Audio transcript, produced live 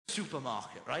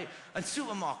supermarket, right? And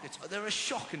supermarkets, they're a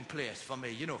shocking place for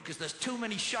me, you know, because there's too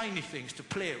many shiny things to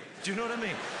play with. Do you know what I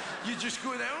mean? You just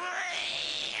go there.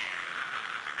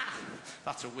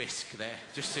 That's a whisk there,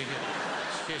 just so in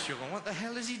case you're going, what the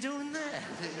hell is he doing there?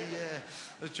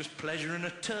 There's just pleasuring a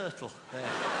turtle there.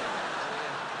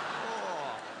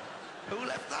 Oh, who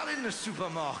left that in the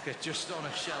supermarket, just on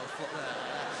a shelf up there?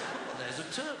 Oh, there's a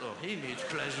turtle, he needs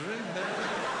pleasuring.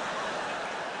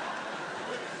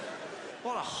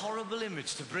 What a horrible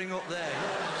image to bring up there.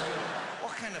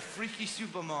 What kind of freaky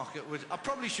supermarket would... I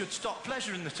probably should stop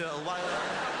pleasuring the turtle while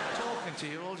I'm talking to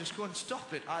you. I'll just go and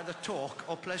stop it. Either talk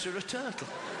or pleasure a turtle.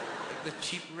 Like the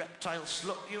cheap reptile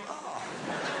slut you are.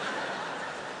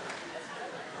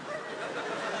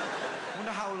 I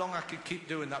wonder how long I could keep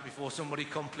doing that before somebody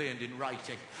complained in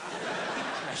writing.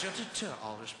 Pleasure to turtle.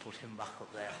 I'll just put him back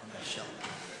up there on the shelf.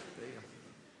 There you go.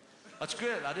 That's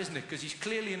great, that, isn't it? Because he's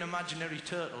clearly an imaginary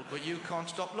turtle, but you can't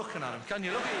stop looking at him, can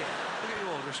you? Look at you. Look at you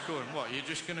all just going, what, you're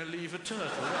just going to leave a turtle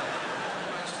there?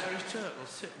 Imaginary turtle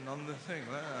sitting on the thing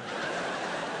there.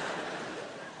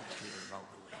 I'll clear him out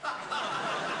the way.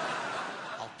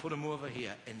 I'll put him over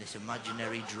here in this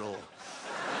imaginary drawer.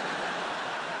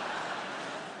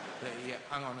 There you go.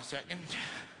 Hang on a second.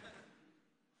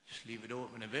 Just leave it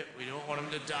open a bit. We don't want him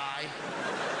to die.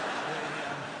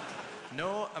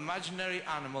 No imaginary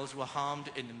animals were harmed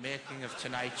in the making of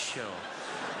tonight's show.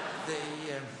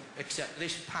 Except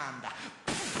this panda.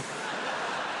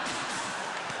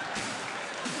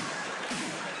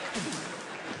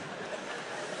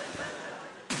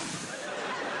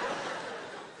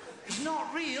 He's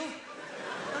not real.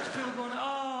 That's people going,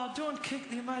 oh, don't kick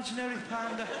the imaginary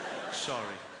panda.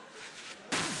 Sorry.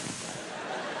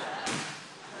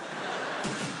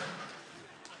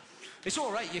 It's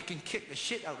all right, you can kick the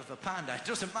shit out of a panda. It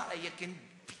doesn't matter, you can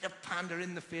beat a panda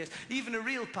in the face. Even a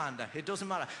real panda, it doesn't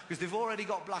matter. Because they've already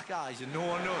got black eyes and no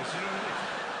one knows, you know what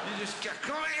I mean? You just get,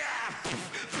 come here!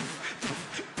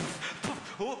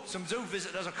 Oh, some zoo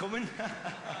visitors are coming.